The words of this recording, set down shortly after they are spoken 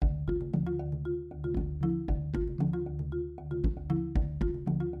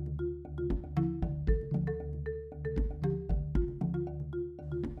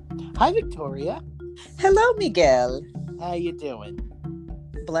Hi, Victoria. Hello, Miguel. How you doing?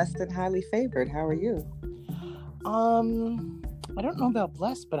 Blessed and highly favored. How are you? I don't know about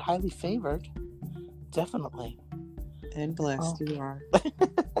blessed, but highly favored. Definitely. And blessed you are.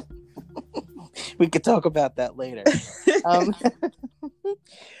 We could talk about that later. um,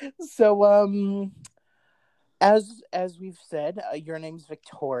 so, as we've said, your name's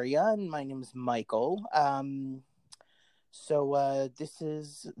Victoria and my name's Michael. So this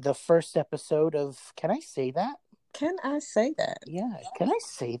is the first episode of. Can I say that? Can I say that? Yeah. Can I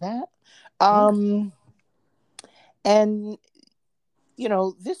say that? Yeah. And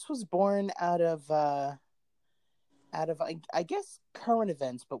this was born out of I guess current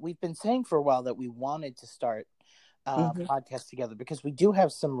events, but we've been saying for a while that we wanted to start podcast together because we do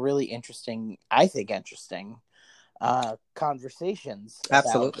have some really interesting, I think, conversations about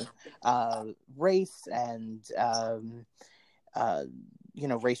Absolutely. race and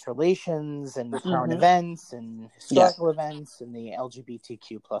race relations and current Mm-hmm. events and Yeah. historical events in the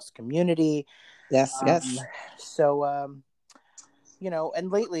LGBTQ plus community. Yes. Yes. So and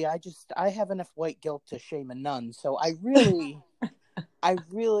lately I have enough white guilt to shame a nun. So I really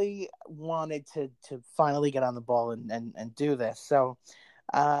wanted to finally get on the ball and do this. So,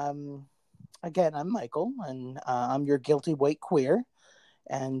 again, I'm Michael, and I'm your guilty white queer,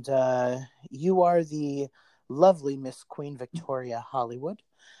 and you are the lovely Miss Queen Victoria Hollywood.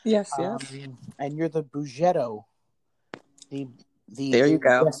 Yes. Yes. And you're the Bougetto, the There you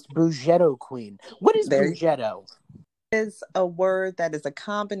go. West Bougetto Queen. What is Bougetto? Is a word that is a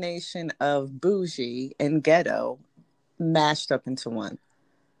combination of bougie and ghetto mashed up into one.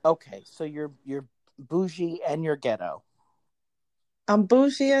 Okay, so you're bougie and you're ghetto. I'm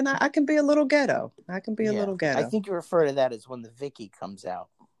bougie and I can be a little ghetto. I think you refer to that as when the Vicky comes out.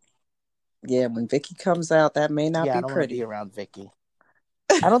 Yeah, when Vicky comes out, that may not be I don't pretty. want to be around Vicky.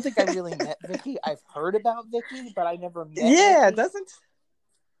 I don't think I really met Vicky. I've heard about Vicky, but I never met Vicky.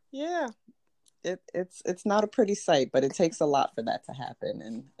 Yeah. It's not a pretty sight, but it takes a lot for that to happen,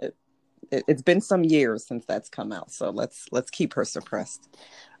 and it's been some years since that's come out. So let's keep her suppressed.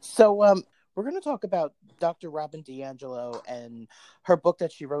 So we're going to talk about Dr. Robin DiAngelo and her book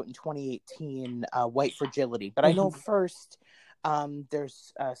that she wrote in 2018, White Fragility. But I know first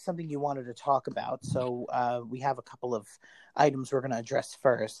there's something you wanted to talk about. So we have a couple of items we're going to address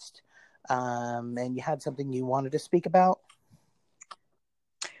first. And you had something you wanted to speak about?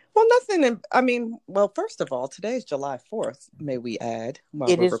 Well, nothing. First of all, today's July 4th, may we add, while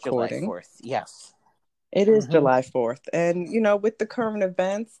we're recording. July 4th, yes. It is July 4th. And, with the current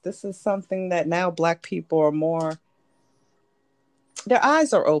events, this is something that now Black people are more, their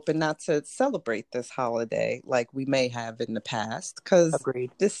eyes are open not to celebrate this holiday like we may have in the past. Because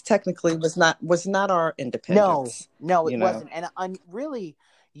this technically was not our independence. No, it wasn't. And I'm really,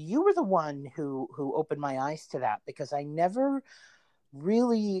 you were the one who opened my eyes to that, because I never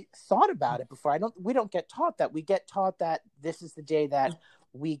really thought about it before. We don't get taught that. We get taught that this is the day that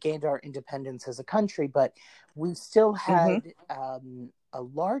we gained our independence as a country, but we still had a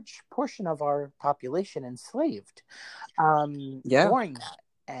large portion of our population enslaved during that.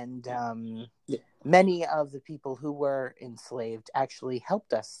 And many of the people who were enslaved actually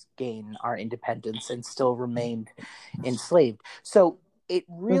helped us gain our independence and still remained enslaved. So it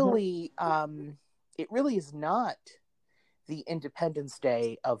really is not the Independence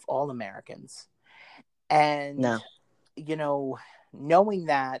Day of all Americans. And, knowing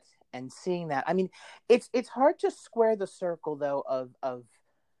that and seeing that, I mean, it's hard to square the circle, though, of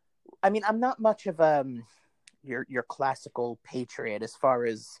I'm not much of your classical patriot as far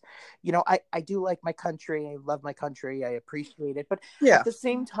as, I do like my country. I love my country. I appreciate it. But at the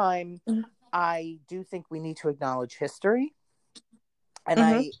same time, I do think we need to acknowledge history.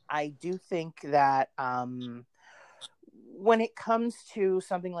 And I do think that, when it comes to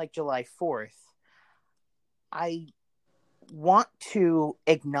something like July 4th, I want to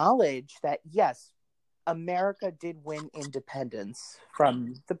acknowledge that, yes, America did win independence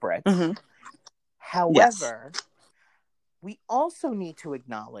from the Brits. However, we also need to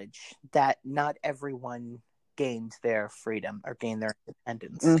acknowledge that not everyone gained their freedom or gained their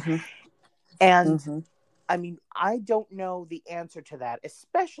independence. And I don't know the answer to that,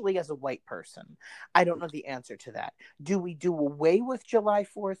 especially as a white person. I don't know the answer to that. Do we do away with July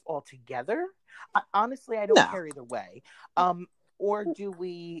 4th altogether? Honestly, I don't care either way. Or do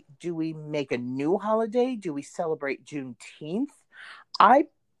we make a new holiday? Do we celebrate Juneteenth? I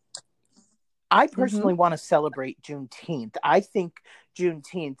personally want to celebrate Juneteenth. I think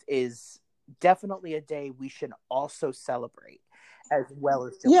Juneteenth is definitely a day we should also celebrate, as well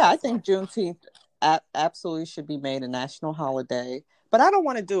as July 4th. I think Juneteenth absolutely should be made a national holiday, But I don't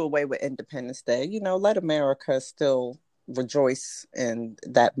want to do away with Independence Day. Let America still rejoice in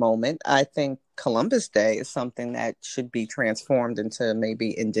that moment. I think Columbus Day is something that should be transformed into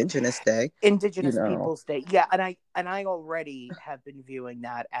maybe Indigenous Day. You Indigenous know. Peoples Day. Yeah, and I already have been viewing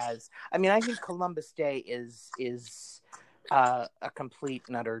that as, I mean, I think Columbus Day is a complete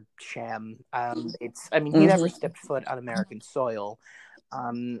and utter sham. It's, I mean, he never Mhm. stepped foot on American soil.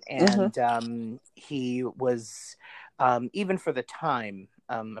 Mhm. And he was, even for the time,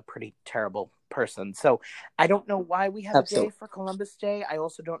 a pretty terrible person. So I don't know why we have a day Absolutely. for Columbus Day. I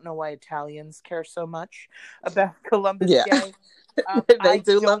also don't know why Italians care so much about Columbus Yeah. Day. They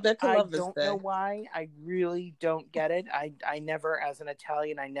do love their I Columbus don't know Day. why. I really don't get it. I never, as an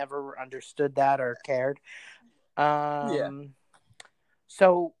Italian, I never understood that or cared. Yeah. Um,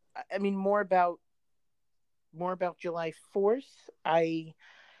 so I mean, more about July 4th. I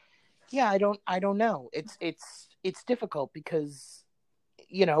don't know. It's difficult because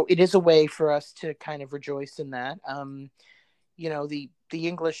it is a way for us to kind of rejoice in that. The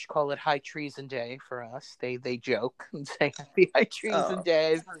English call it High Treason Day for us. They joke and say Happy High Treason Oh,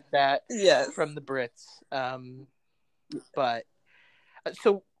 Day. I've heard that yes. from the Brits. But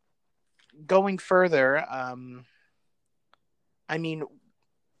so going further, I mean,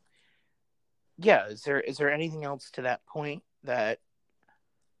 yeah. Is there anything else to that point that?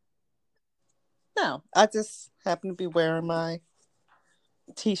 No, I just happen to be wearing my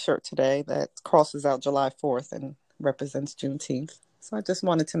T-shirt today that crosses out July 4th and represents Juneteenth. So I just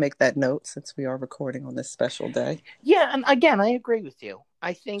wanted to make that note since we are recording on this special day. Yeah, and again, I agree with you.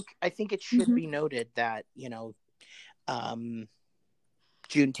 I think it should Hmm. be noted that um,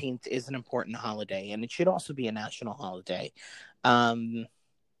 Juneteenth is an important holiday, and it should also be a national holiday. Um,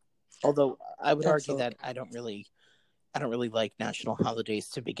 although I would argue that Absolutely. I don't really like national holidays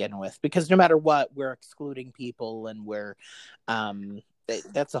to begin with, because no matter what, we're excluding people, and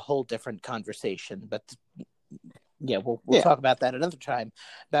that's a whole different conversation. But yeah, we'll Yeah. talk about that another time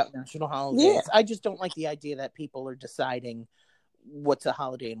about national Yeah. holidays. I just don't like the idea that people are deciding what's a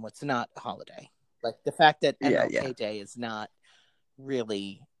holiday and what's not a holiday. Like the fact that Yeah. Yeah. MLK Day is not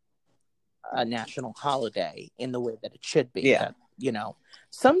really a national holiday in the way that it should be. Yeah. That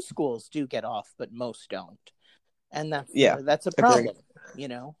some schools do get off, but most don't, and that's Yeah. that's a Agree. problem. You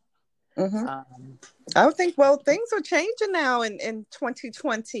know. Hmm. Um, I would think, well, things are changing now in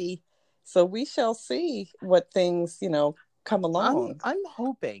 2020. So we shall see what things, come I'm along. I'm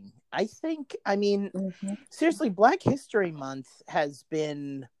hoping. I think. I mean, Hmm. seriously, Black History Month has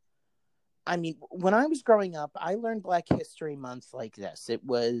been. I mean, when I was growing up, I learned Black History Month like this. It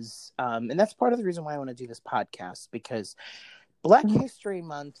was, and that's part of the reason why I want to do this podcast, because Black Hmm. History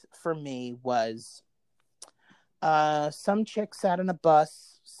Month for me was some chick sat on a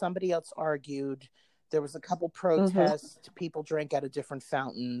bus, somebody else argued, there was a couple Hmm. protests, people drank out of different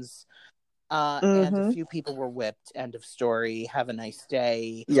fountains, and a Hmm. few people were whipped. End of story. Have a nice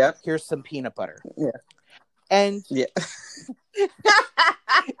day. Yep. Here's some peanut butter. Yeah. And Yeah.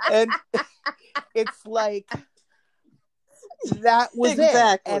 and it's like that was it. And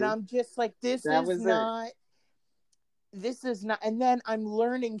Exactly. I'm just like, this That is was it. not and then I'm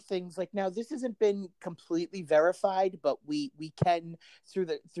learning things like, now this hasn't been completely verified, but we can, through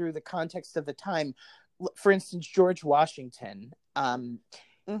the context of the time. For instance, George Washington, Hmm.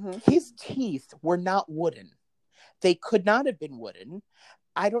 his teeth were not wooden. They could not have been wooden.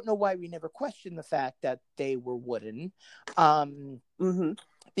 I don't know why we never questioned the fact that they were wooden, um, Hmm.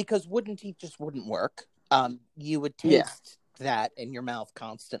 because wooden teeth just wouldn't work. You would Yeah. taste that in your mouth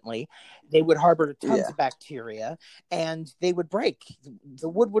constantly. They would harbor tons Yeah. of bacteria, and they would break. The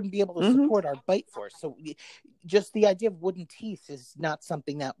wood wouldn't be able to Hmm. support our bite force. So, just the idea of wooden teeth is not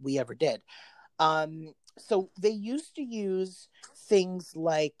something that we ever did. So they used to use things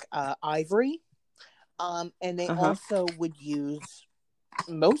like ivory, and they Uh-huh. also would use,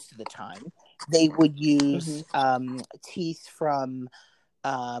 most of the time, they would use Hmm. teeth from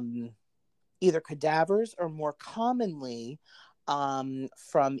um, either cadavers, or more commonly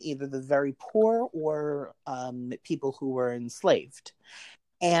from either the very poor, or people who were enslaved.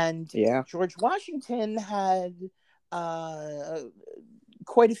 And Yeah. George Washington had uh,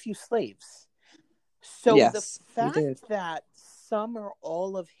 quite a few slaves. So the Yes, he fact did. that some or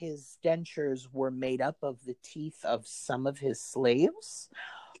all of his dentures were made up of the teeth of some of his slaves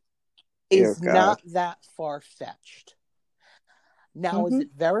Dear is God. not that far fetched. Now, is Hmm.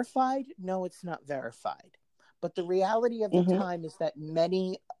 it verified? No, it's not verified. But the reality of the Hmm. time is that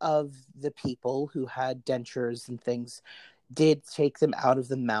many of the people who had dentures and things did take them out of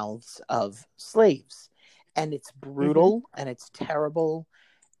the mouths of slaves. And it's Hmm. brutal, and it's terrible,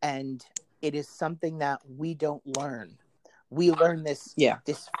 and it is something that we don't learn. we learn this Yeah.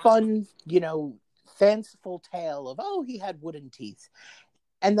 fun, fanciful tale of, oh, he had wooden teeth,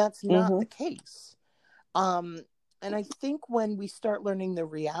 and that's not Mm-hmm. the case. um and I think when we start learning the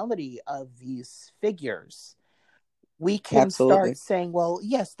reality of these figures, we can start Absolutely. saying, well,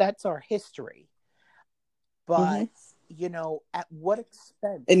 yes, that's our history, but Mm-hmm. at what It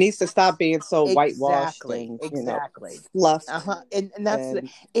expense? needs to stop being so whitewashed Exactly, and, exactly. fluffed. And that's And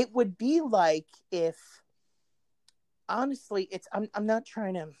it would be like if, honestly, I'm not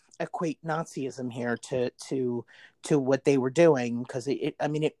trying to equate Nazism here to what they were doing, because I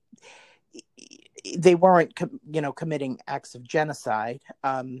mean it, they weren't committing acts of genocide,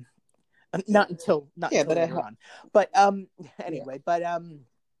 not yeah, until but later on, but yeah. anyway, but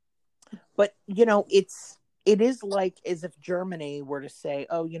it is like as if Germany were to say,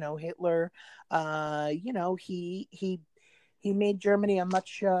 oh, Hitler, he made Germany a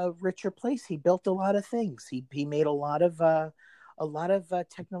much richer place. He built a lot of things. He made a lot of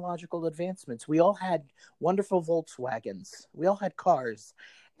technological advancements. We all had wonderful Volkswagens. We all had cars,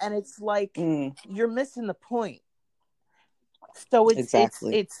 and it's like Mm, you're missing the point. So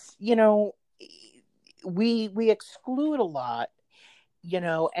exactly. we exclude a lot,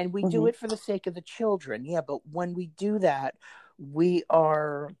 and we do Mm-hmm. it for the sake of the children. Yeah, but when we do that, we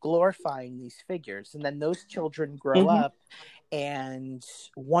are glorifying these figures, and then those children grow Mm-hmm. up and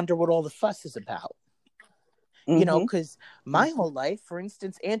wonder what all the fuss is about. Mm-hmm. Because my Mm-hmm. whole life, for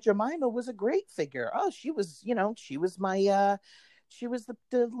instance, Aunt Jemima was a great figure. Oh, she was the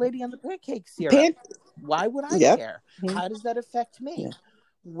lady on the pancake syrup. Pan- Why would I yep. care? Mm-hmm. How does that affect Yeah. me?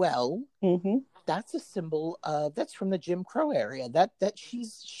 Well, Mm-hmm. that's a symbol of, that's from the Jim Crow area, that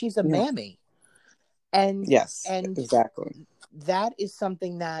she's a Yeah. mammy, and Yes. and Exactly. that is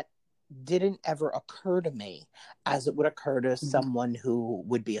something that didn't ever occur to me as it would occur to Mm-hmm. someone who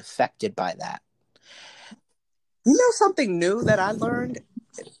would be affected by that. Something new that I learned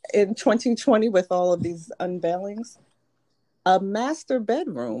in 2020 with all of these unveilings? A master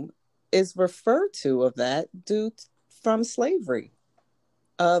bedroom is referred to of that from slavery,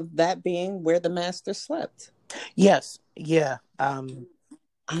 of that being where the master slept. Yes, yeah,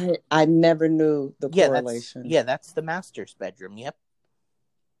 I never knew the correlation. that's the master's bedroom. Yep,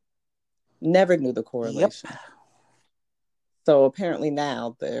 Never knew the yep. correlation. So apparently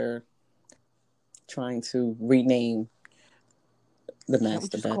now they're trying to rename the Can't we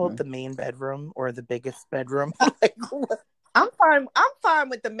master just call it bedroom. the main bedroom or the biggest bedroom? Like, I'm fine. I'm fine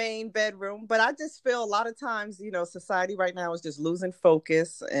with the main bedroom, but I just feel a lot of times, society right now is just losing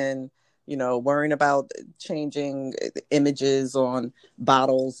focus and, worrying about changing images on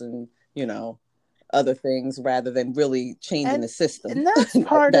bottles and, other things rather than really changing and the system. and that's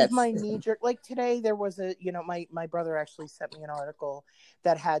part of That's my knee jerk. Like today there was my brother actually sent me an article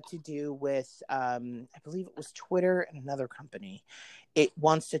that had to do with, I believe it was Twitter and another company. It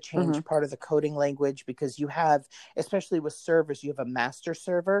wants to Mhm. change part of the coding language, because you have, especially with servers, you have a master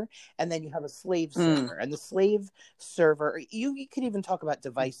server and then you have a slave Mm. server, and the slave server, you could even talk about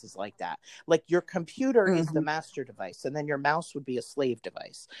devices like that. Like your computer is the Mhm. master device, and then your mouse would be a slave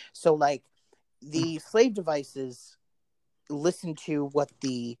device. So like the slave devices listen to what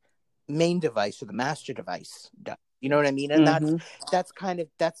the main device or the master device does. You know what I mean? And Mhm. that's kind of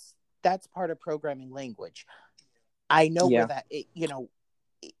that's part of programming language. I know where Yeah. that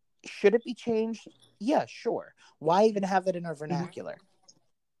should it be changed? Yeah, sure. Why even have it in our Mhm. vernacular?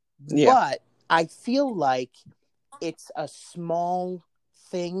 Yeah. But I feel like it's a small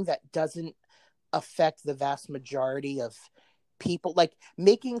thing that doesn't affect the vast majority of people. Like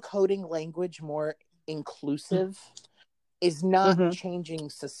making coding language more inclusive is not Mhm. changing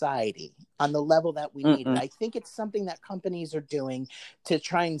society on the level that we need it. Mm-mm. I think it's something that companies are doing to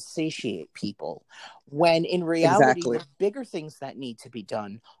try and satiate people, when in reality, Exactly. the bigger things that need to be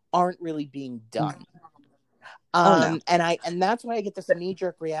done aren't really being Mm. done. Oh no. And that's why I get this knee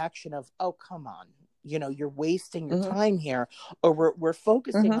jerk reaction of, oh, come on. You're wasting your Mhm. time here, or we're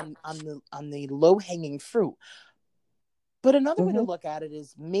focusing Mhm. on the low hanging fruit. But another way to Mhm. look at it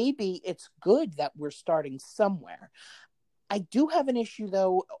is maybe it's good that we're starting somewhere. I do have an issue,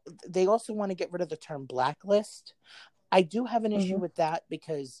 though. They also want to get rid of the term blacklist. I do have an issue Mhm. with that,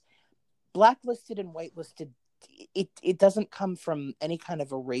 because blacklisted and whitelisted, it doesn't come from any kind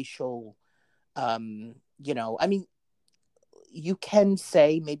of a racial, I mean, you can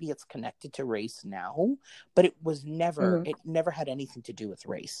say maybe it's connected to race now, but Mhm. it never had anything to do with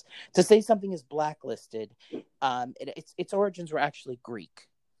race. To say something is blacklisted, its origins were actually Greek.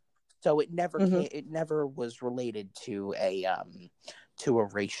 So Mhm. it never was related to a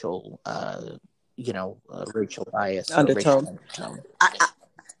racial racial bias or racial Undertone. undertone.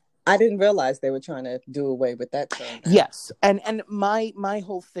 I didn't realize they were trying to do away with that term now. Yes, and my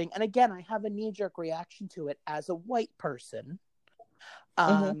whole thing, and again, I have a knee jerk reaction to it as a white person,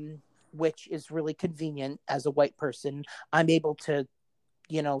 Mm-hmm. which is really convenient. As a white person, I'm able to,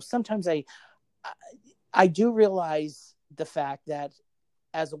 sometimes I do realize the fact that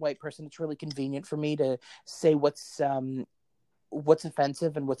as a white person, it's really convenient for me to say what's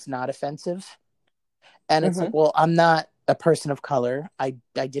offensive and what's not offensive. And it's like, Mm-hmm. well, I'm not a person of color. I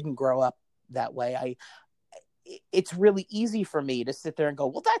didn't grow up that way. It's really easy for me to sit there and go,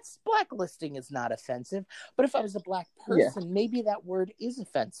 well, that's blacklisting is not offensive. But if I was a black Yeah. person, maybe that word is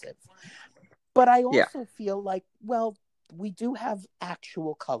offensive. But I Yeah. also feel like, well, we do have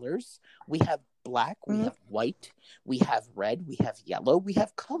actual colors. We have black, we Mm-hmm. have white, we have red, we have yellow, we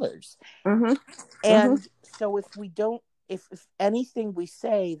have colors. Mm-hmm. Mm-hmm. And so if we don't, if anything we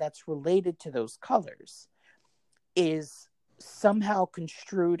say that's related to those colors is somehow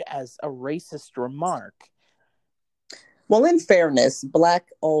construed as a racist remark. Well, in fairness, black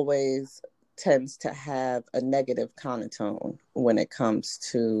always tends to have a negative connotation when it comes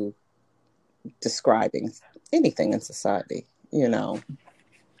to describing anything in society, you know.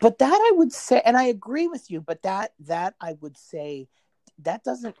 But that I would say, and I agree with you, but that I would say that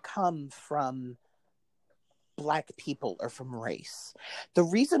doesn't come from black people or from race. The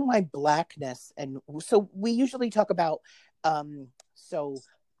reason why blackness, and so we usually talk about so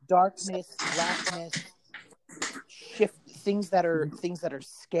darkness, blackness, shift, things that are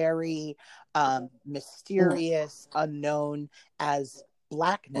scary, Mhm. mysterious, unknown, as Yeah.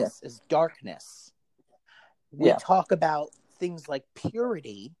 blackness, as darkness. We Yeah. talk about things like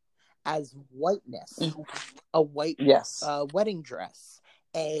purity as whiteness, Mhm. a white Yes. wedding dress,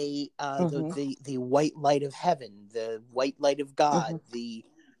 Hmm. the white light of heaven, the white light of God, Hmm. the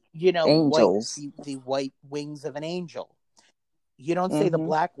Angels. the white wings of an angel. You don't say the Hmm.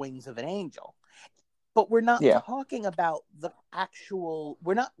 black wings of an angel. But we're not Yeah. talking about the actual,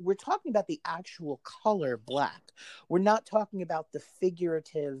 we're talking about the actual color black. We're not talking about the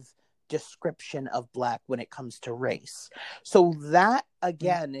figurative description of black when it comes to race. So that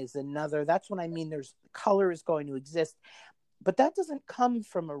again is another, that's what I mean, there's color is going to exist, but that doesn't come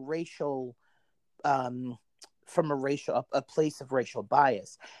um from a place of racial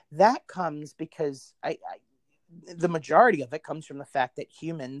bias. That comes because the majority of it comes from the fact that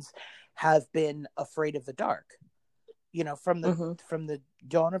humans have been afraid of the dark. From the Hmm. from the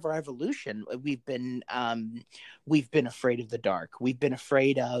dawn of our evolution, we've been afraid of the dark. We've been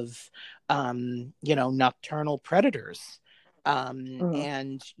afraid of nocturnal predators. Hmm.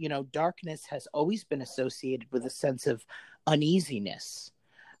 And darkness has always been associated with a sense of uneasiness.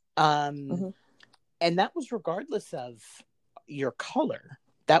 um Hmm. and that was regardless of your color.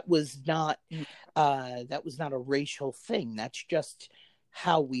 That was not a racial thing. That's just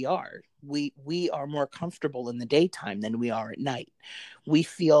how we are. We are more comfortable in the daytime than we are at night. We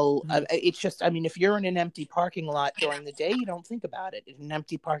feel it's just, I mean, if you're in an empty parking lot during the day, you don't think about it. In an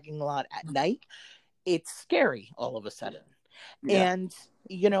empty parking lot at night, it's scary all of a sudden. Yeah. And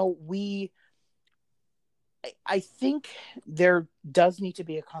we I think there does need to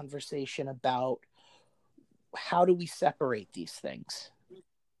be a conversation about how do we separate these things.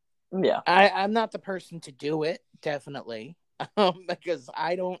 Yeah. I'm not the person to do it, definitely, because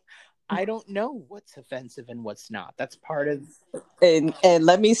I don't know what's offensive and what's not. That's part of. And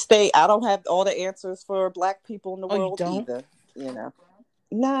let me state, I don't have all the answers for black people in the Oh, you world don't? either. You know.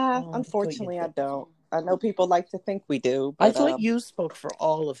 Nah, Oh, I thought you unfortunately, I did. don't. I know people like to think we do, I but thought you spoke for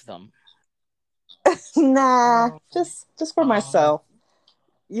all of them. nah, Oh, just for myself.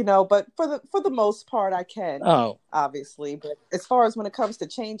 But for the most part I can, oh. obviously. But as far as when it comes to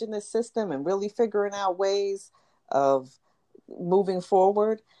changing this system and really figuring out ways of moving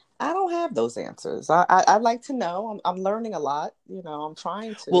forward, I don't have those answers. I'd like to know. I'm learning a lot. I'm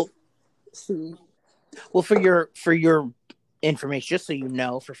trying to Well, see. for your information, just so you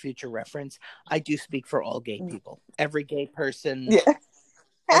know, for future reference, I do speak for all gay people. Every gay person, Yeah.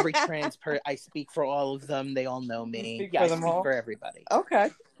 every I speak for all of them. They all know You me. speak Yeah, I for them speak all. for everybody.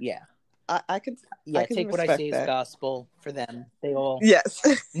 Okay. Yeah. I can Take what I say respect as that. gospel for them. They all, Yes.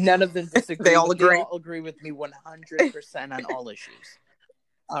 none of them They disagree all with. They agree. all agree with me 100% on all issues.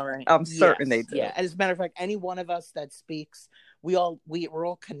 All right. I'm certain they Yes. Yeah. do. As a matter of fact, any one of us that speaks, we're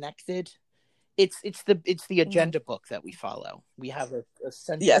all connected. It's the Mhm. agenda book that we follow. We have a Yes.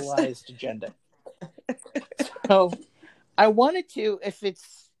 centralized agenda. So I wanted to, if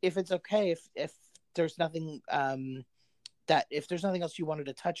it's okay, if there's nothing if there's nothing else you wanted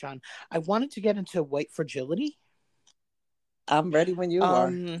to touch on, I wanted to get into white fragility. I'm ready when you are.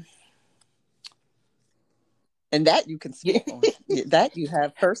 Um And that you can speak on. That you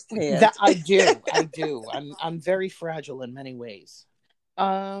have That firsthand. I do. I'm very fragile in many ways.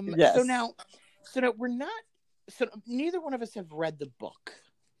 So Yes. now, we're not. So neither one of us have read the book.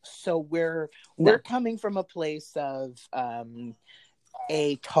 So we're No. coming from a place of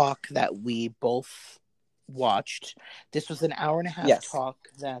a talk that we both watched. This was an hour and a half Yes. talk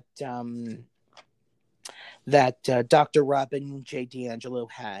that Dr. Robin J. D'Angelo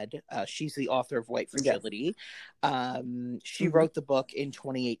had. She's the author of White Yes. Fragility. She Mm-hmm. wrote the book in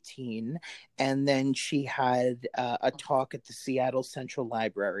 2018, and then she had a talk at the Seattle Central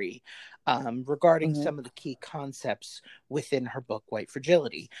Library regarding Mm-hmm. some of the key concepts within her book, White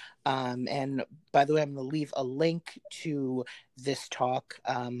Fragility. And by the way, I'm going to leave a link to this talk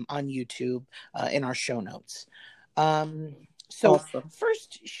on YouTube in our show notes. So Awesome.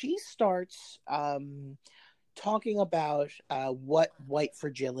 first, she starts talking about what white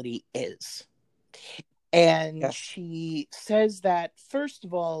fragility is. And Yes. she says that, first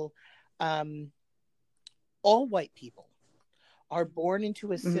of um, all white people are born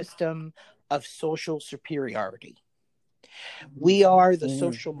into a Mm-hmm. system of social superiority. We are the Mm-hmm.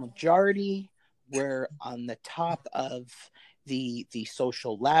 social majority. We're on the top of the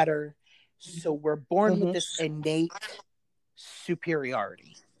social ladder. So we're born with Mm-hmm. this innate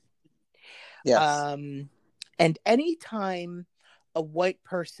superiority. Yes. Um, and anytime a white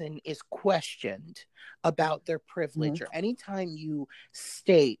person is questioned about their Mm-hmm. privilege, or anytime you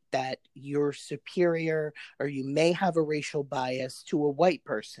state that you're superior or you may have a racial bias to a white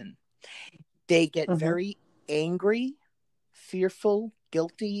person, they get Mm-hmm. very angry, fearful,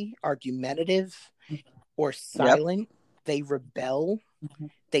 guilty, argumentative, or Yep. silent. They rebel, Mm-hmm.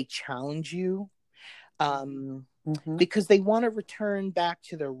 they challenge you. Um, Mm-hmm. because they want to return back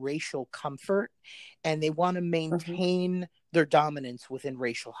to their racial comfort, and they want to Mm-hmm. maintain their dominance within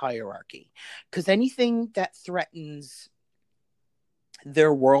racial hierarchy. Because anything that threatens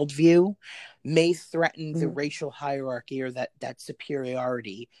their worldview may threaten the Mm-hmm. racial hierarchy, or that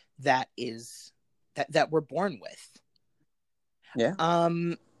superiority that is that we're born with. Yeah.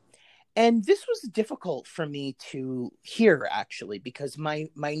 Um, and this was difficult for me to hear, actually, because my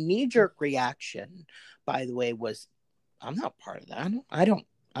knee jerk reaction, by the way, was, I'm not part of that.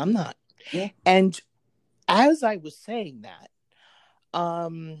 I'm not. Yeah. And as I was saying that,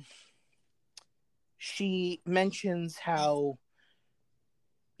 um, she mentions how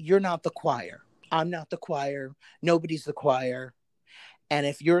you're not the choir. I'm not the choir. Nobody's the choir. And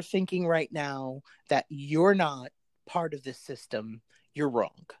if you're thinking right now that you're not part of this system, you're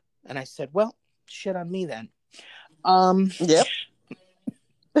wrong. And I said, well, shit on me then. Um, Yep.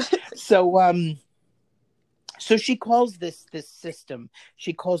 so so she calls this system,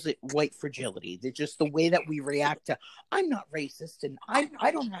 she calls it white fragility. They're just the way that we react to, I'm not racist and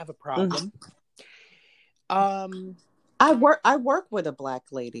I don't have a Mm-hmm. problem. Um I work with a black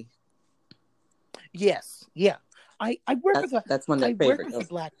lady. yes, yeah. I work with That's one of I their work favorite with a girls.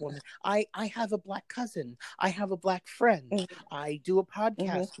 black woman. I have a black cousin. I have a black friend. Mm-hmm. I do a Mm-hmm.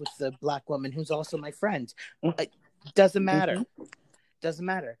 podcast with the black woman who's also my friend. It doesn't matter. Doesn't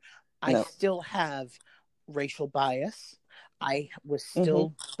matter. I No. still have racial bias. I was Mm-hmm.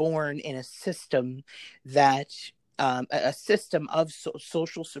 still born in a system that a system of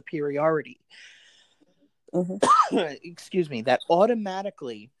social superiority. Mm-hmm. Excuse me, that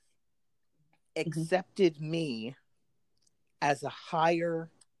automatically Mm-hmm. accepted me as a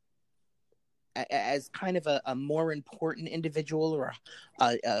higher, as kind of a more important individual, or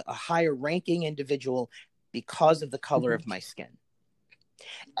a higher ranking individual, because of the color Mm-hmm. of my skin.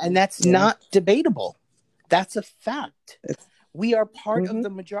 And that's Yeah. not debatable. That's a fact. It's, We are part of mm-hmm. the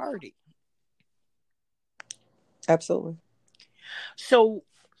majority. Absolutely. So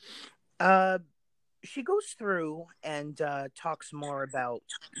uh, she goes through and talks more about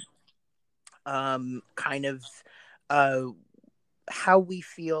kind of uh, how we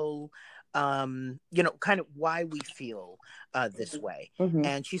feel, kind of why we feel this way. Mm-hmm.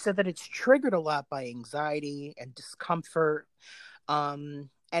 And she said that it's triggered a lot by anxiety and discomfort. And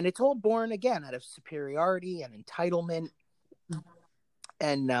it's all born, again, out of superiority and entitlement,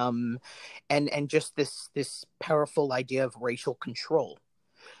 and and just this powerful idea of racial control.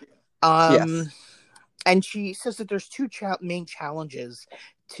 Yes. Um, and she says that there's two main challenges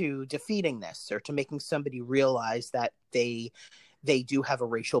to defeating this, or to making somebody realize that they do have a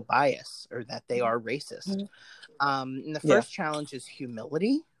racial bias, or that they are racist. Mm-hmm. And the Yeah. first challenge is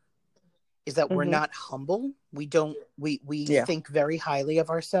humility. Is that we're Mm-hmm. not humble. We don't we Yeah. think very highly of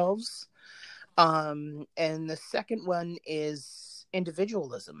ourselves. And the second one is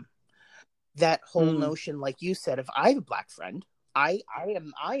individualism. That whole Mm. notion, like you said, if I have a black friend, I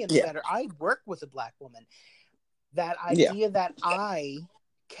am Yeah. better. I work with a black woman. That Yeah. idea that I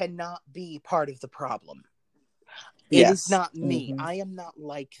cannot be part of the problem. It is Yes. not me. Mm-hmm. I am not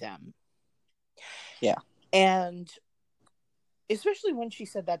like them. Yeah. And especially when she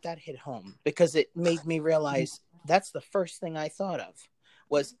said that, that hit home, because it made me realize that's the first thing I thought of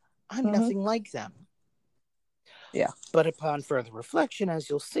was, I'm Mm-hmm. nothing like them. Yeah. But upon further reflection, as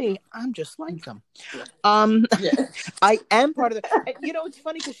you'll see, I'm just like them. Um, Yeah. I am part of the. You know, it's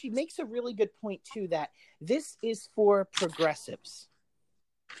funny because she makes a really good point too, that this is for progressives.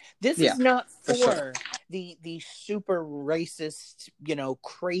 This Yeah. is not For sure. for the super racist, you know,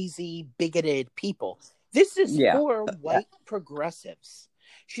 crazy bigoted people. This is Yeah. for Yeah. white progressives.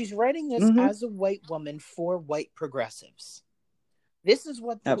 She's writing this Mm-hmm. as a white woman for white progressives. This is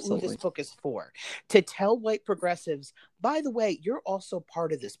what who this Absolutely. book is for. To tell white progressives, by the way, you're also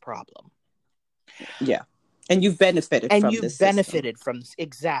part of this problem. Yeah. And you've benefited And from you've this system. benefited from this.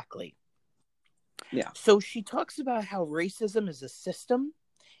 Exactly. Yeah. So she talks about how racism is a system,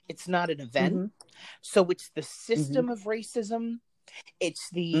 it's not an event. Mm-hmm. So it's the Mm-hmm. system of racism. It's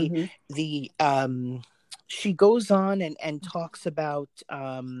Mm-hmm. the she goes on and talks about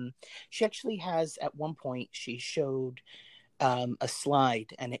she actually has, at one point she showed a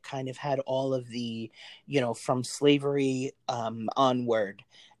slide, and it kind of had all of the, you know, from slavery onward,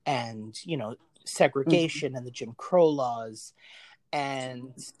 and, you know, Mm-hmm. segregation and the Jim Crow laws,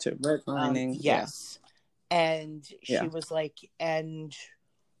 and To redlining. Yeah. yes, and she Yeah. was like, and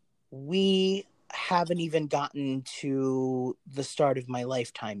we haven't even gotten to the start of my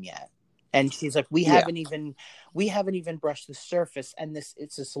lifetime yet. And she's like, Yeah. we haven't even brushed the surface, and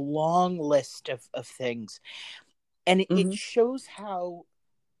it's this long list of things. And it Mm-hmm. shows how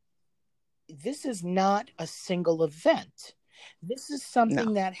this is not a single event. This is No.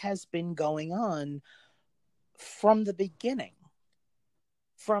 something that has been going on from the beginning,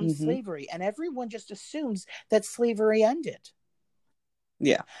 from Mm-hmm. slavery, and everyone just assumes that slavery ended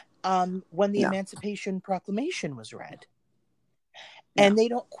Yeah. when the No. Emancipation Proclamation was read, No. and they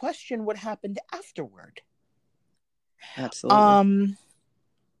don't question what happened afterward. Absolutely. Um,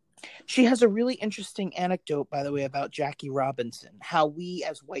 she has a really interesting anecdote, by the way, about Jackie Robinson, how we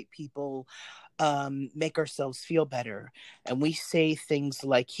as white people make ourselves feel better. And we say things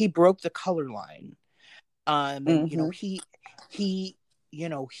like, he broke the color line. And, you know, Mm-hmm. he, you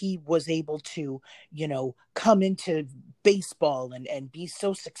know, he was able to, you know, come into baseball and be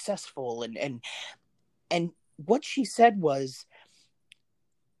so successful. And what she said was,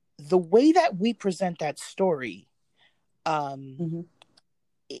 the way that we present that story, um, Mm-hmm.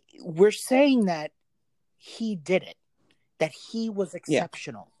 we're saying that he did it, that he was Yeah.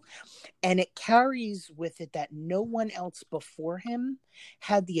 exceptional. And it carries with it that no one else before him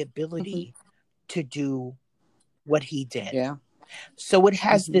had the Mm-hmm. ability to do what he did. Yeah. So it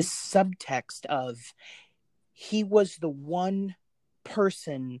has Mm-hmm. this subtext of, he was the one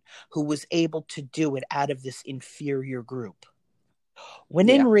person who was able to do it out of this inferior group. When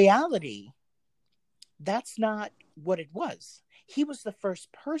in Yeah. reality, that's not what it was. He was the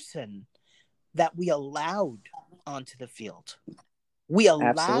first person that we allowed onto the field. We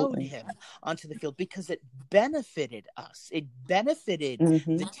allowed Absolutely. him onto the field because it benefited us. It benefited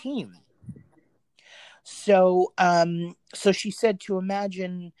Mm-hmm. the team. So she said to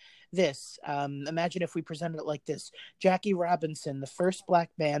imagine this. Imagine if we presented it like this: Jackie Robinson, the first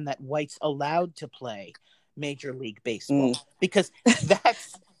black man that whites allowed to play Major League Mm. Baseball, because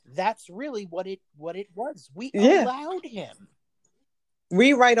that's really what it was. We Yeah. allowed him.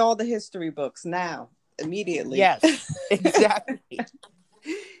 Rewrite all the history books now, immediately. Yes, exactly.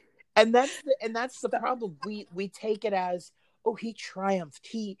 And that's the problem. We take it as, oh, he triumphed.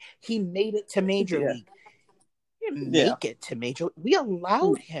 He made it to Major Yeah. League. He didn't Yeah. make it to Major League. We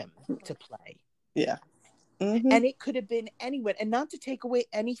allowed him to play. Yeah. Mm-hmm. And it could have been anyone. And not to take away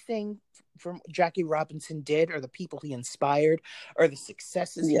anything from Jackie Robinson did, or the people he inspired, or the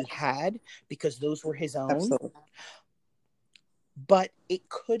successes Yeah. he had, because those were his own. Absolutely. But it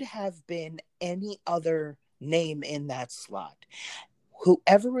could have been any other name in that slot.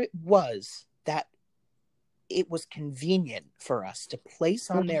 Whoever it was that it was convenient for us to place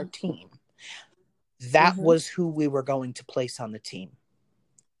on their Mm-hmm. team, that Mm-hmm. was who we were going to place on the team.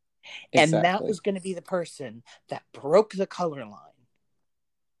 And that Exactly. was going to be the person that broke the color line.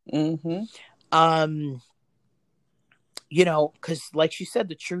 Mm-hmm. Um, you know, because like she said,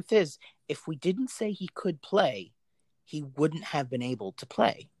 the truth is, if we didn't say he could play, he wouldn't have been able to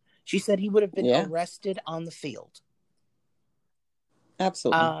play. She said he would have been Yeah. arrested on the field.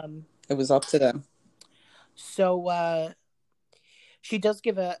 Absolutely. Um, It was up to them. so she does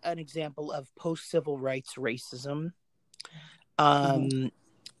give an example of post-civil rights racism. Mm-hmm. Um,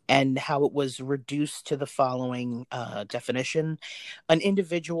 and how it was reduced to the following definition: an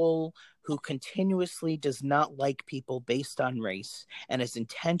individual who continuously does not like people based on race and is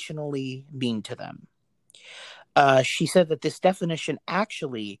intentionally mean to them. She said that this definition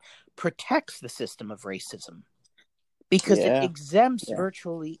actually protects the system of racism because it Yeah. exempts Yeah.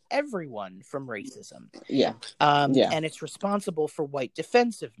 virtually everyone from racism. Yeah. Yeah. And it's responsible for white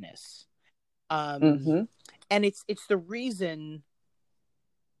defensiveness. Mm-hmm. And it's the reason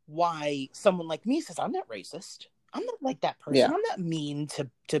why someone like me says, I'm not racist. I'm not like that person. Yeah. I'm not mean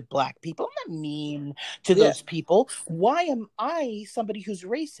to black people. I'm not mean to Yeah. those people. Why am I somebody who's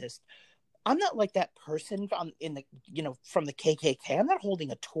racist? I'm not like that person in the, from the KKK. I'm not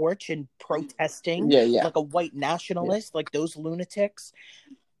holding a torch and protesting Yeah. Yeah. like a white Yeah. nationalist, like those lunatics.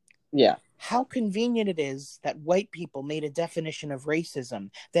 Yeah. How convenient it is that white people made a definition of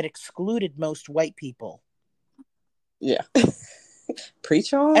racism that excluded most white people. Yeah.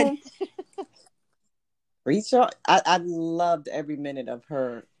 Preach And on. Preach on. I loved every minute of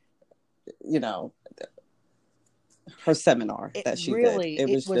her, you know, her seminar that she did. It it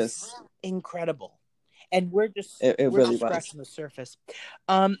was was just, incredible. And we're just it we're really just was. scratching the surface.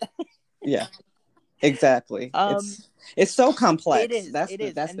 Um, Yeah. Exactly. um, It's so complex. it is, That's and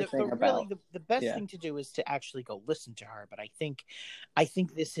the the thing really about. the best Yeah. thing to do is to actually go listen to her. But I think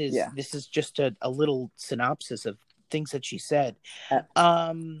Yeah. this is just a little synopsis of things that she said. uh,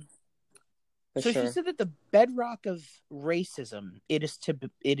 Um, for so she sure. said that the bedrock of racism, it is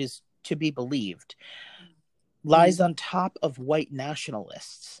to be believed, lies Mm-hmm. on top of white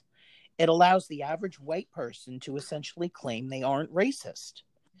nationalists. It allows the average white person to essentially claim they aren't racist.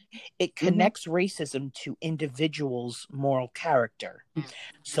 It Mm-hmm. connects racism to individuals' moral character.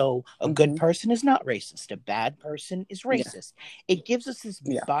 So a good Mm-hmm. person is not racist. A bad person is Yeah. racist. It gives us this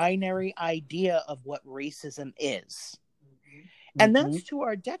Yeah. binary idea of what racism is. And Mm-hmm. that's to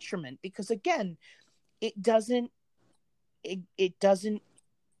our detriment because again, it doesn't it doesn't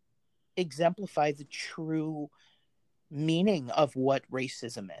exemplify the true meaning of what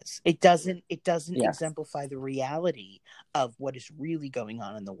racism is. It doesn't Yes. exemplify the reality of what is really going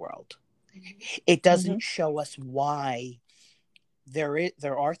on in the world. It Mm-hmm. doesn't show us why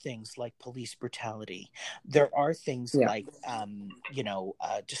there are things like police brutality. There are things Yeah. like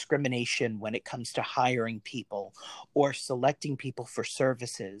discrimination when it comes to hiring people or selecting people for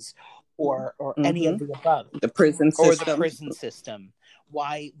services or any Mm-hmm. of the above, The prison or the system. prison system.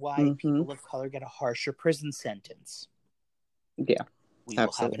 Why Mm-hmm. people of color get a harsher prison sentence. Yeah. We will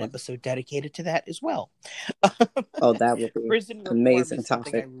have an Absolutely. episode dedicated to that as well. Oh, that would be Prison reform amazing is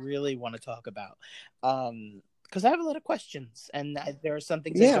something I topic. really want to talk about. Because I have a lot of questions, and there are some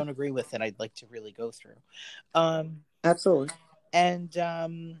things I Yeah. don't agree with, and I'd like to really go through. Um, Absolutely. and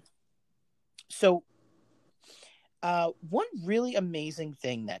so, one really amazing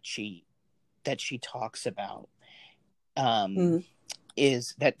thing that she talks about um, Mm-hmm.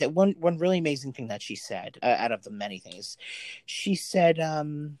 is that one really amazing thing that she said out of the many things she said,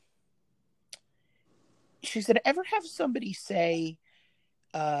 ever have somebody say,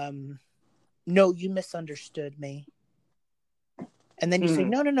 um, no, you misunderstood me, and then you say, Mm-hmm.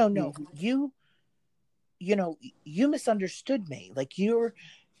 no, no, no, no, Mm-hmm. you misunderstood me, like you're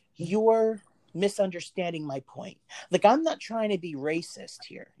misunderstanding my point. Like, I'm not trying to be racist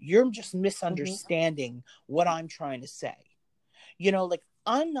here, you're just Mm-hmm. misunderstanding what I'm trying to say. Like,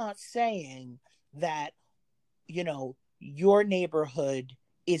 I'm not saying that, your neighborhood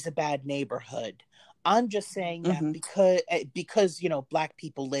is a bad neighborhood. I'm just saying that Mm-hmm. because black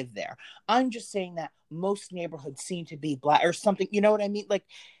people live there. I'm just saying that most neighborhoods seem to be black or something. You know what I mean? Like,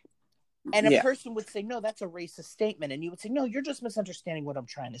 and a Yeah. person would say, no, that's a racist statement. And you would say, no, you're just misunderstanding what I'm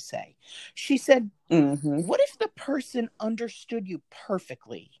trying to say. She said, Mm-hmm. what if the person understood you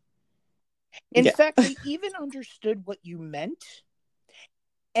perfectly? In Yeah. fact, they even understood what you meant,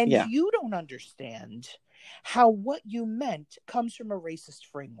 and Yeah. you don't understand how what you meant comes from a racist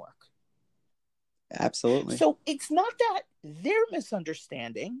framework. Absolutely. So it's not that they're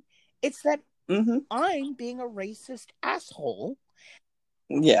misunderstanding, it's that Mm-hmm. I'm being a racist asshole.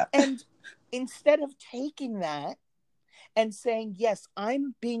 Yeah. And instead of taking that and saying, yes,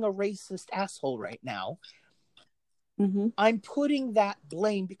 I'm being a racist asshole right now, Mm-hmm. I'm putting that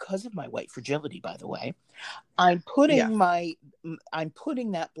blame, because of my white fragility, by the way, Yeah. I'm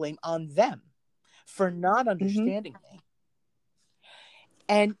putting that blame on them for not Mm-hmm. understanding me.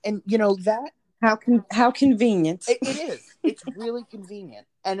 And that How convenient. it is. It's really convenient,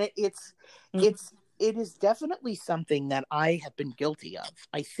 and Mm-hmm. it's it is definitely something that I have been guilty of.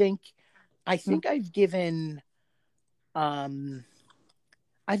 I think um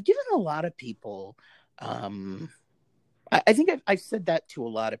I've given a lot of people um I think I've said that to a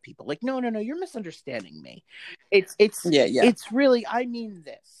lot of people. Like, no, no, no, you're misunderstanding me. Yeah, yeah, It's really, I mean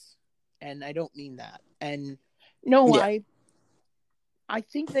this, and I don't mean that. And no, yeah. I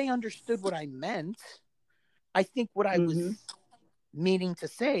think they understood what I meant. I think what I was Mm-hmm. meaning to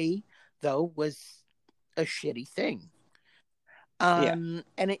say, though, was a shitty thing. Yeah,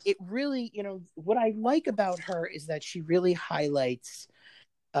 And it really, what I like about her is that she really highlights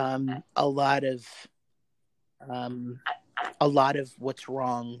a lot of um, a lot of what's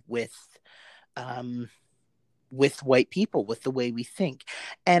wrong um, with white people, with the way we think.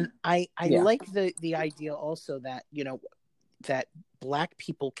 And I yeah, like the idea also that that black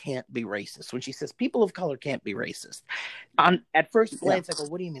people can't be racist. When she says people of color can't be racist, on at first yeah. glance I go,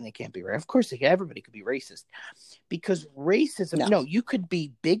 what do you mean they can't be racist? Of course everybody could be racist, because racism, No, no, you could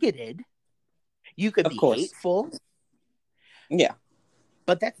be bigoted, you could of be course. hateful, Yeah,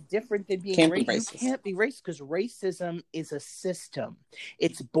 but that's different than being can't be racist. You racist. can't be racist because racism is a system.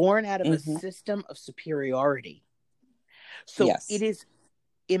 It's born out of a Mm-hmm. system of superiority. So it Yes. is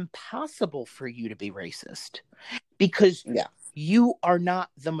impossible for you to be racist because Yeah, you are not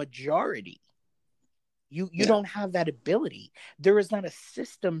the majority. You yeah. don't have that ability. There is not a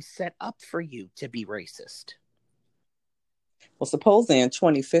system set up for you to be racist. Well, supposedly in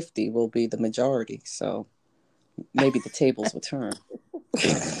 2050 will be the majority, so maybe the tables will turn.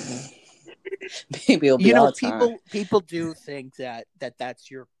 Maybe it'll be our time. People do think that's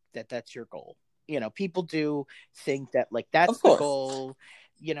your goal. People do think that, like, that's Of the course. goal.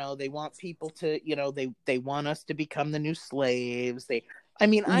 They want people to, they want us to become the new slaves. I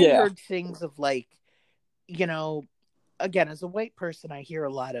mean, I've Yeah. heard things of, like, you know, again, as a white person, I hear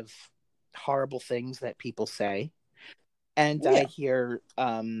a lot of horrible things that people say. And I Yeah. hear,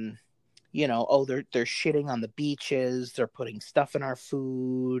 oh, they're shitting on the beaches, they're putting stuff in our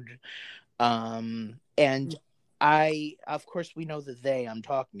food. And of course, we know the they I'm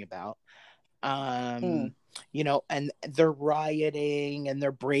talking about. Mm. Um, and they're rioting and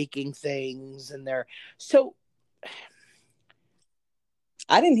they're breaking things and so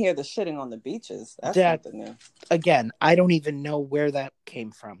I didn't hear the shitting on the beaches. That's that, something new. again, I don't even know where that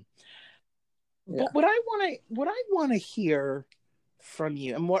came from. Yeah. But what I want to hear from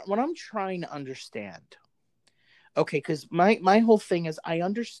you, and what I'm trying to understand, okay, because my whole thing is I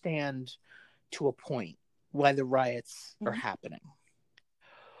understand to a point why the riots are Mm-hmm. happening.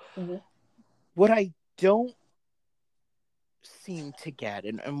 Mm-hmm. What I don't seem to get,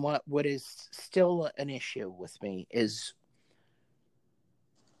 and what is still an issue with me, is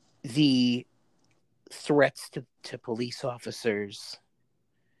the threats to police officers,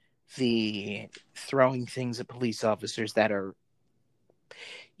 the throwing things at police officers that are,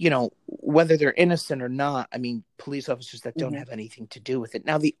 whether they're innocent or not. I mean, police officers that don't Mm-hmm. have anything to do with it.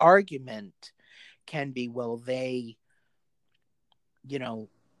 Now, the argument can be, well, you know,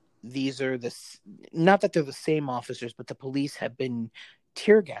 these are not that they're the same officers, but the police have been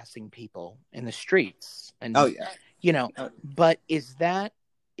tear gassing people in the streets. Oh And, yeah. you know, Oh, but is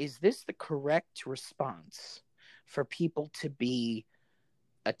this the correct response for people to be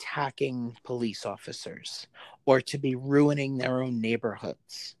attacking police officers or to be ruining their own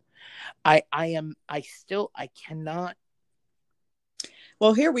neighborhoods? I cannot.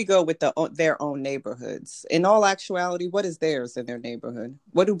 well, here we go with their own neighborhoods. In all actuality, what is theirs in their neighborhood?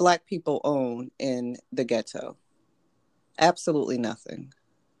 What do Black people own in the ghetto? Absolutely nothing.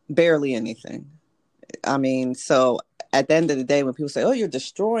 Barely anything. I mean, so at the end of the day, when people say, "Oh, you're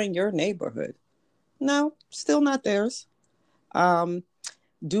destroying your neighborhood," no, still not theirs. Um,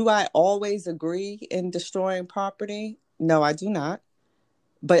 do I always agree in destroying property? No, I do not.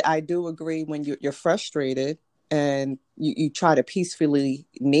 But I do agree when you're frustrated and you try to peacefully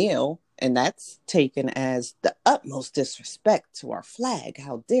kneel, and that's taken as the utmost disrespect to our flag.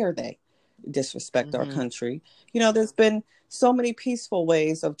 How dare they disrespect our Mhm. country? There's been so many peaceful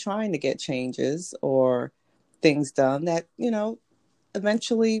ways of trying to get changes or things done that,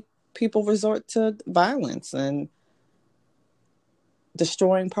 eventually people resort to violence and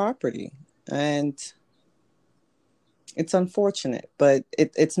destroying property. And it's unfortunate, but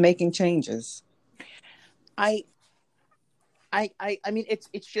it's making changes. I I mean, it's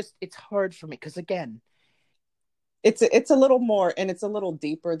just, it's hard for me because, again, It's a little more, and it's a little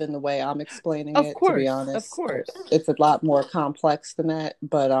deeper than the way I'm explaining it, to be of honest. course. It's a lot more complex than that.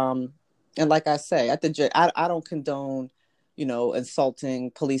 But and like I say, I don't condone,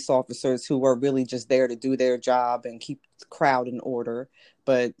 insulting police officers who are really just there to do their job and keep the crowd in order.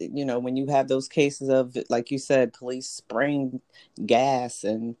 But when you have those cases of, like you said, police spraying gas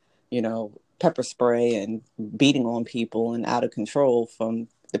and, pepper spray and beating on people and out of control from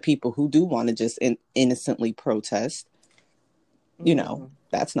the people who do want to just innocently protest, You know, Mm.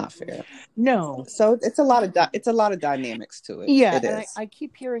 that's not fair. No. So it's a lot of it's a lot of dynamics to it. Yeah, It and I, is. I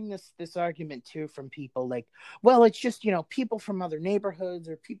keep hearing this argument too from people like, well, it's just, people from other neighborhoods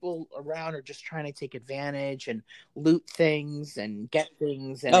or people around are just trying to take advantage and loot things and get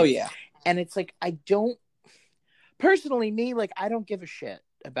things, Oh yeah. and it's like I don't personally me like I don't give a shit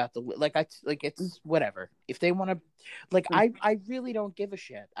about the like I like it's whatever. If they want to like I really don't give a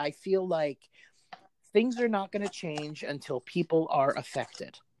shit. I feel like things are not going to change until people are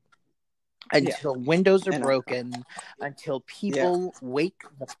affected, Yeah. until windows are And broken, until yeah. people wake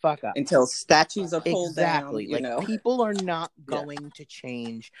the fuck up. Until statues are pulled down, Exactly. you Like know. people are not Yeah. going to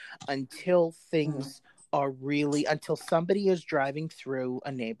change until Mm-hmm. things are really until somebody is driving through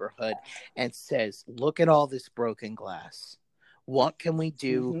a neighborhood and says, "Look at all this broken glass. What can we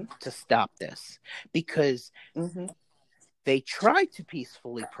do Mm-hmm. to stop this?" Because Mm-hmm. they tried to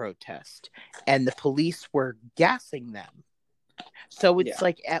peacefully protest and the police were gassing them. So Yeah. it's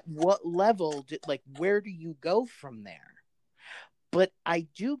like, at what level, like, where do you go from there? But I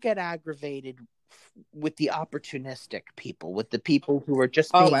do get aggravated with the opportunistic people, with the people who are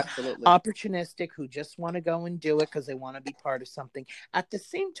just Oh, being absolutely. opportunistic, who just want to go and do it because they want to be part of something. At the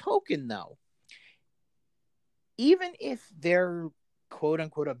same token, though, even if they're quote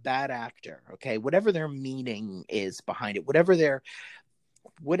unquote a bad actor, okay, whatever their meaning is behind it, whatever their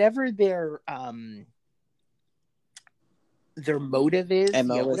motive is, yeah,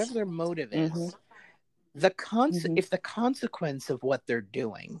 MO whatever is. their motive Mm-hmm. is, Mm-hmm. if the consequence of what they're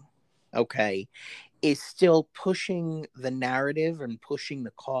doing, okay, is still pushing the narrative and pushing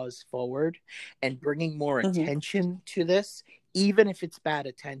the cause forward and bringing more Mm-hmm. attention to this, even if it's bad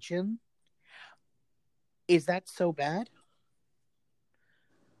attention, is that so bad?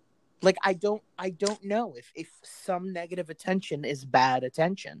 Like I don't know if some negative attention is bad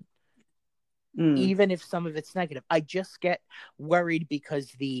attention, Mm. even if some of it's negative. I just get worried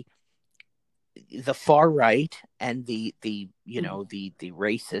because the far right and the Mm-hmm. the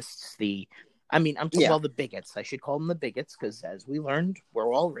racists, I mean, Yeah. well, the bigots, I should call them the bigots, because as we learned,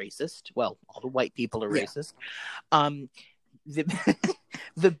 we're all racist. Well, all the white people are Yeah. racist. um the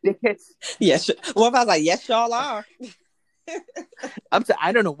the bigots, Yes. Well, if I was like, yes, y'all are.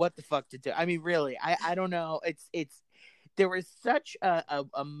 I don't know what the fuck to do. I mean, really, I don't know. It's there was such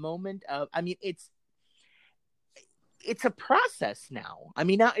a moment of, I mean, it's a process now. I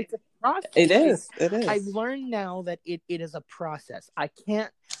mean, now it's a process. It is. It I've is. learned now that it is a process. I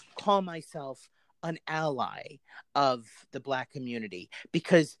can't call myself an ally of the Black community,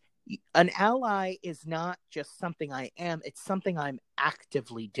 because an ally is not just something I am, it's something I'm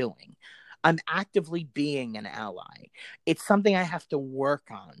actively doing. I'm actively being an ally. It's something I have to work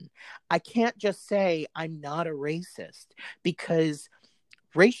on. I can't just say I'm not a racist, because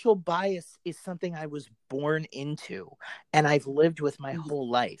racial bias is something I was born into and I've lived with my Mm-hmm. whole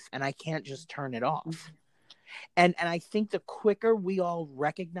life, and I can't just turn it off. And I think the quicker we all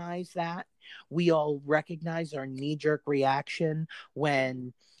recognize that, we all recognize our knee-jerk reaction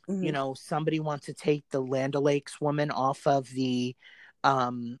when, Mm-hmm. somebody wants to take the Land O'Lakes woman off of the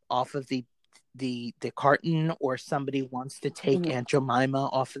carton, or somebody wants to take Mm-hmm. Aunt Jemima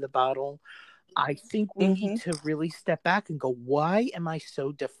off of the bottle. I think we need Mm-hmm. to really step back and go, why am I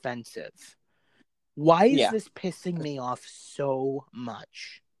so defensive? Why is Yeah. this pissing me off so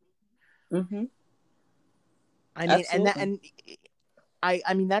much? Mm-hmm. I mean, Absolutely.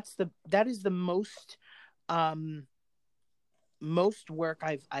 I mean, that is the um most work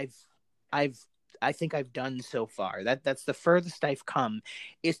I've I think I've done so far. That's the furthest I've come,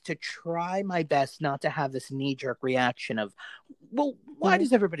 is to try my best not to have this knee jerk reaction of, well, why Mm-hmm.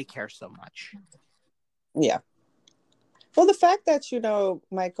 does everybody care so much? Yeah. Well, the fact that,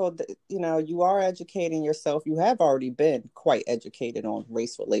 Michael, you are educating yourself. You have already been quite educated on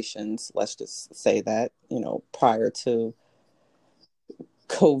race relations. Let's just say that, prior to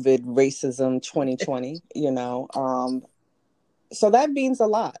COVID racism 2020, so that means a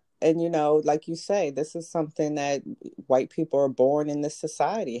lot. And, like you say, this is something that white people are born in this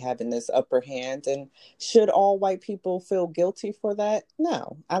society having this upper hand. And should all white people feel guilty for that?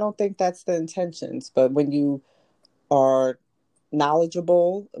 No, I don't think that's the intentions. But when you are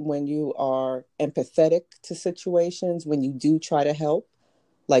knowledgeable, when you are empathetic to situations, when you do try to help,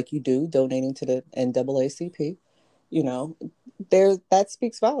 like you do, donating to the NAACP, you know, that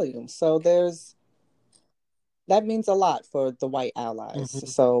speaks volumes. So that means a lot for the white allies. Mm-hmm.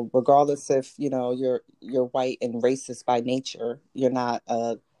 So regardless if you're white and racist by nature, you're not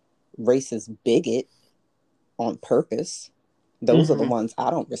a racist bigot on purpose. Those are the Mm-hmm. ones I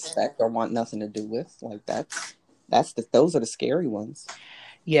don't respect or want nothing to do with. Like those are the scary ones.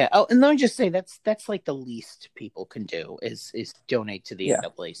 Yeah. Oh, and let me just say that's like the least people can do is donate to the Yeah.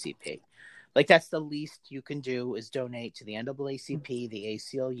 NAACP. Like that's the least you can do is donate to the NAACP, the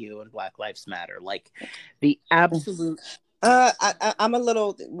ACLU, and Black Lives Matter. Like the absolute. I'm a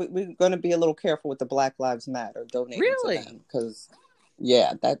little. We're going to be a little careful with the Black Lives Matter donating to Really? them because,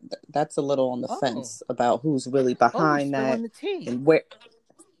 yeah, that's a little on the Oh, fence about who's really oh, we're behind that spilling the tea.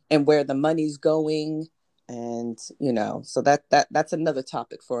 and where the money's going, and so that's another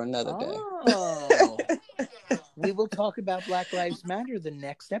topic for another day. Oh, we will talk about Black Lives Matter the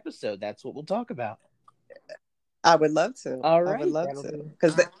next episode. That's what we'll talk about. I would love to. All I would right, love that'll to, be.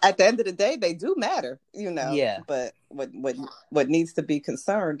 because at the end of the day, they do matter, Yeah. But what needs to be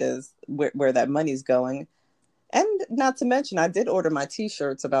concerned is where that money's going, and not to mention, I did order my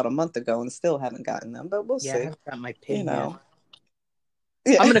T-shirts about a month ago and still haven't gotten them, but we'll Yeah, I see. haven't got my You pin yet. know,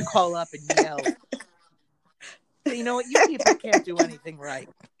 yeah. I'm gonna call up and yell. So you know what? You people can't do anything right.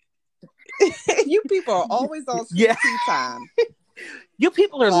 You people are always on Yeah. sweet tea time. You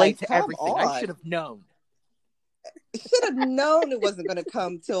people are late Like, to come everything. I on. should have known. Should have known it wasn't going to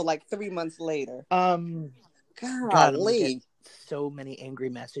come till like 3 months later. God, I'm gonna get Golly. so many angry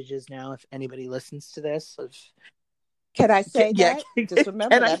messages now if anybody listens to this. Can I say Yeah, that? Just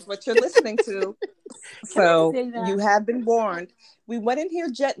remember, can I? that's what you're listening to. Can I So say you that? have been warned. We went in here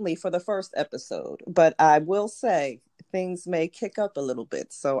gently for the first episode, but I will say things may kick up a little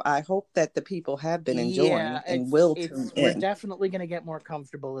bit. So I hope that the people have been Yeah, enjoying and will tune we're in. definitely gonna get more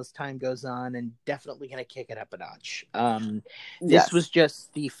comfortable as time goes on, and definitely gonna kick it up a notch. This was Yes.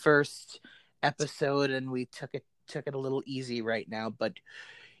 just the first episode, and we took it a little easy right now. But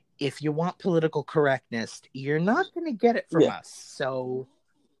if you want political correctness, you're not gonna get it from Yeah. us. So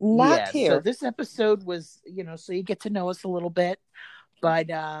Not yeah, so here. this episode was, so you get to know us a little bit, but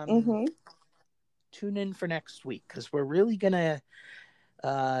Mm-hmm. tune in for next week because we're really gonna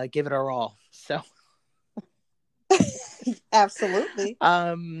give it our all. So Absolutely.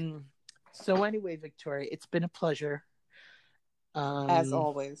 so anyway, Victoria, it's been a pleasure. As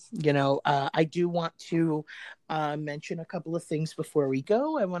always. I do want to mention a couple of things before we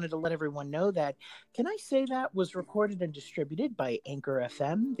go. I wanted to let everyone know that Can I Say That was recorded and distributed by Anchor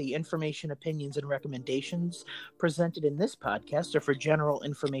FM. The information, opinions, and recommendations presented in this podcast are for general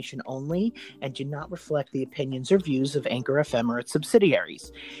information only and do not reflect the opinions or views of Anchor FM or its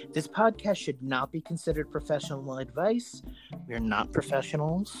subsidiaries. This podcast should not be considered professional advice. We're not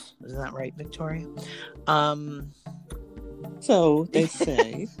professionals. Isn't that right, Victoria? So they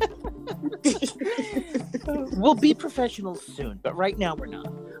say. We'll be professionals soon, but right now we're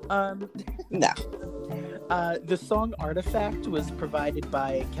not. No. The song Artifact was provided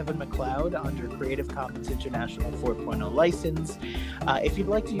by Kevin MacLeod under Creative Commons International 4.0 license. If you'd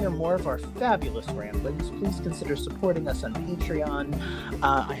like to hear more of our fabulous ramblings, please consider supporting us on Patreon.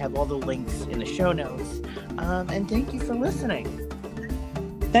 I have all the links in the show notes. And thank you for listening.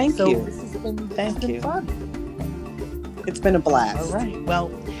 Thank you. This has been fun. It's been a blast. All right.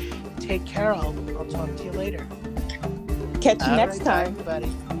 Well, take care. I'll talk to you later. Catch you next time. Bye,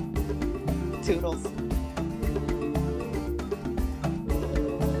 everybody. Toodles.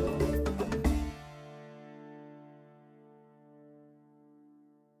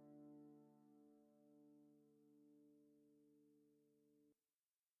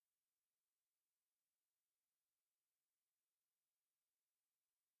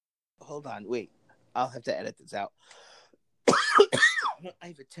 Hold on. Wait. I'll have to edit this out. I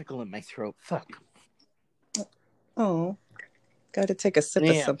have a tickle in my throat. Fuck. Oh, got to take a sip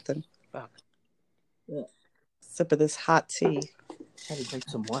of something. Fuck. Yeah. Sip of this hot tea. Had to drink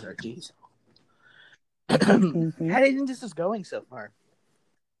some water. Jeez. Mm-hmm. How do you think this is going so far?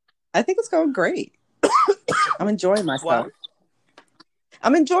 I think it's going great. I'm enjoying myself. What?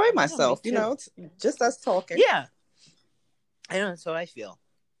 I'm enjoying myself. It's just us talking. Yeah. I know. That's how I feel.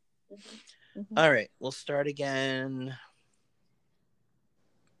 Mm-hmm. All right. We'll start again.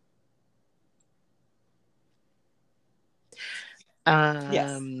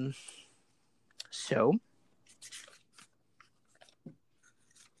 Yes. So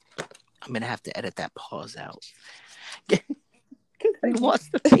I'm going to have to edit that pause out. I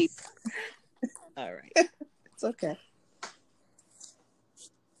lost the tape. All right. It's okay.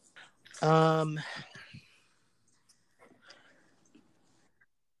 A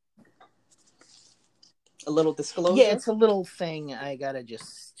little disclosure. Yeah, it's a little thing. I gotta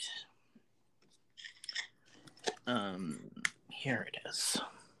just here it is.